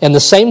us in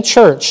the same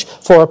church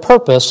for a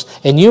purpose,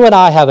 and you and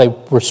I have a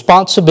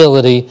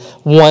responsibility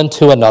one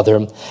to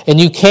another. And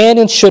you can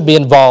and should be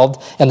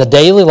involved in the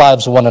daily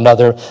lives of one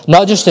another,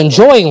 not just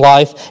enjoying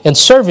life and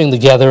serving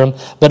together,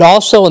 but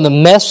also in the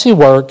messy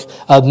work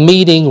of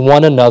meeting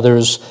one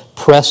another's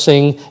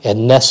pressing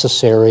and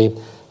necessary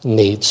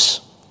needs.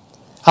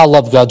 I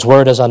love God's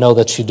Word, as I know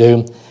that you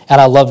do,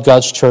 and I love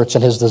God's church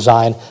and His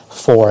design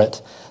for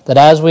it. That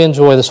as we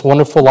enjoy this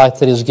wonderful life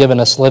that He's given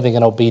us living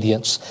in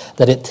obedience,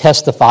 that it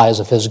testifies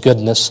of His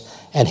goodness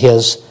and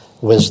His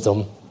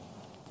wisdom.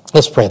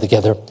 Let's pray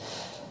together.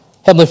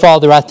 Heavenly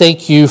Father, I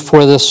thank you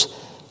for this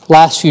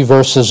last few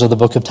verses of the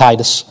book of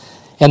Titus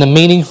and the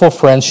meaningful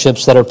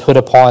friendships that are put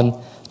upon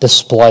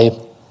display.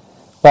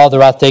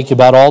 Father, I thank you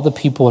about all the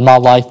people in my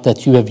life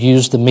that you have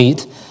used to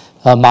meet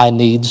my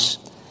needs,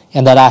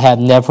 and that I have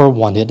never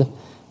wanted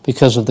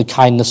because of the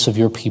kindness of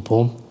your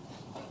people.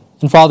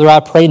 And Father,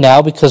 I pray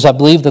now, because I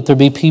believe that there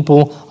be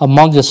people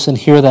among us in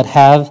here that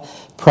have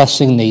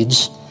pressing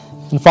needs.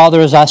 And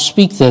Father, as I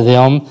speak to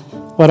them,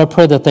 Lord, I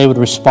pray that they would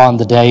respond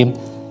today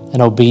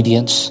in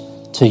obedience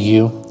to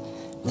you.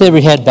 With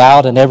every head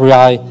bowed and every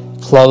eye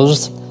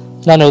closed,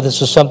 and I know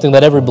this is something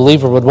that every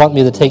believer would want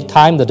me to take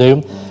time to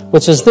do,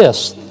 which is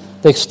this: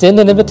 to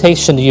extend an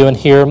invitation to you in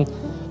here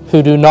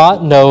who do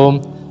not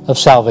know of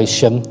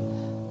salvation,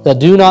 that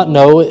do not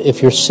know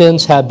if your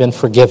sins have been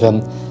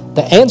forgiven.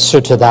 The answer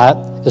to that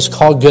is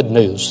called good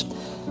news.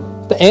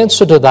 The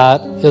answer to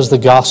that is the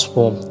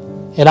gospel.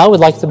 And I would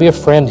like to be a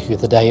friend to you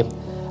today.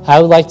 I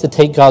would like to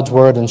take God's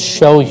word and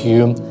show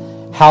you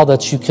how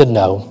that you could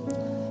know.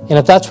 And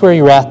if that's where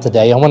you're at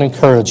today, I want to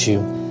encourage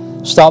you.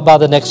 Stop by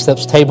the Next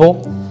Steps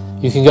table.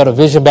 You can go to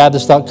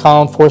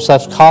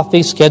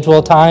visionbaptist.com/coffee, schedule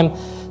a time,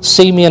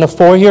 see me in a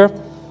foyer,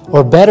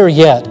 or better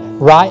yet,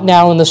 right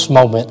now in this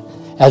moment,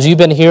 as you've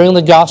been hearing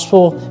the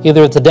gospel,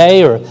 either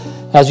today or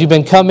as you've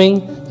been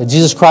coming, that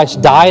Jesus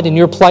Christ died in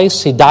your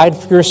place. He died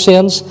for your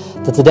sins,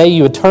 that today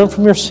you would turn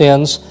from your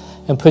sins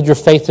and put your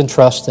faith and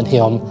trust in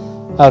Him.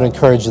 I would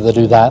encourage you to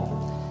do that.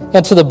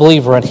 And to the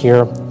believer in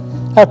here,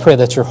 I pray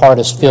that your heart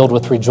is filled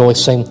with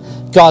rejoicing.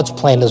 God's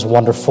plan is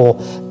wonderful.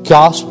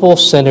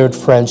 Gospel-centered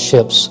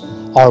friendships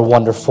are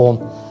wonderful.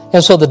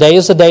 And so the day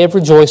is a day of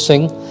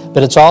rejoicing,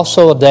 but it's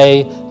also a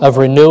day of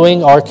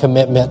renewing our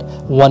commitment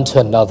one to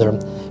another.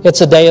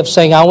 It's a day of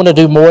saying, I want to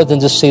do more than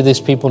just see these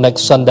people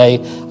next Sunday.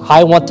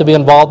 I want to be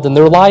involved in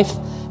their life,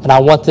 and I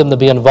want them to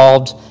be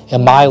involved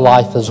in my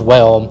life as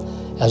well,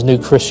 as New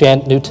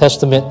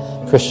Testament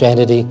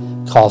Christianity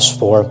calls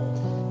for.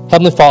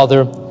 Heavenly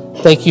Father,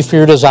 thank you for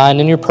your design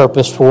and your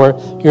purpose for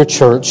your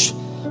church.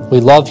 We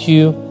love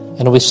you,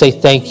 and we say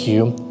thank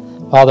you.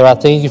 Father, I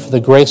thank you for the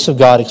grace of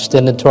God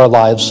extended to our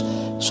lives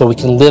so we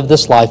can live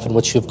this life in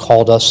which you've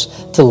called us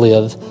to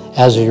live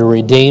as your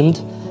redeemed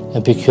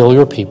and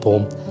peculiar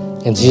people.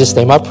 In Jesus'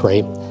 name I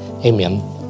pray, amen.